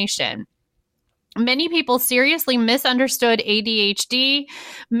information. Many people seriously misunderstood ADHD.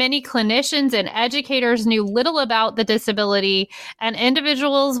 Many clinicians and educators knew little about the disability, and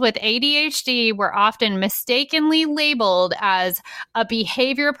individuals with ADHD were often mistakenly labeled as a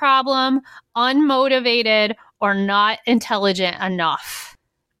behavior problem, unmotivated, or not intelligent enough.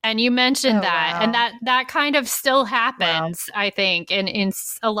 And you mentioned and that kind of still happens, I think, in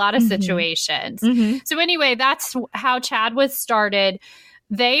a lot of situations. So anyway, that's how CHADD was started.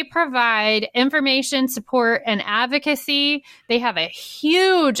 They provide information, support, and advocacy. They have a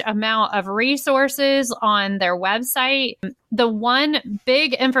huge amount of resources on their website. The one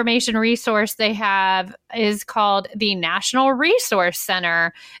big information resource they have is called the National Resource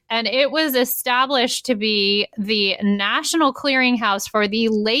Center, and it was established to be the national clearinghouse for the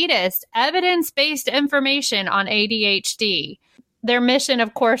latest evidence-based information on ADHD. Their mission,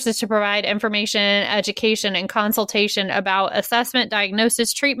 of course, is to provide information, education, and consultation about assessment,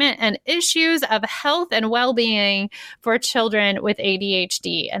 diagnosis, treatment, and issues of health and well-being for children with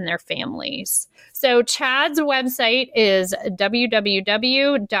ADHD and their families. So CHADD's website is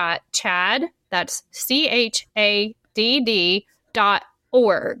www.chadd, that's CHADD.org.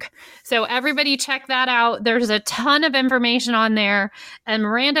 So everybody check that out. There's a ton of information on there. And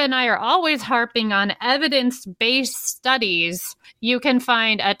Miranda and I are always harping on evidence-based studies. You can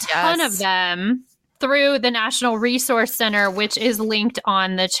find a ton of them through the National Resource Center, which is linked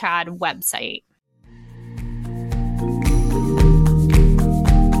on the CHADD website.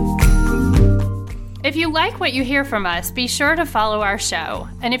 If you like what you hear from us, be sure to follow our show.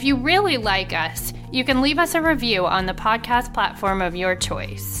 And if you really like us, you can leave us a review on the podcast platform of your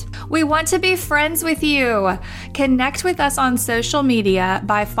choice. We want to be friends with you. Connect with us on social media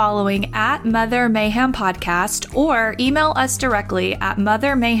by following @Mother Mayhem Podcast or email us directly at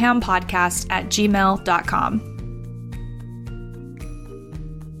mothermayhempodcast@gmail.com.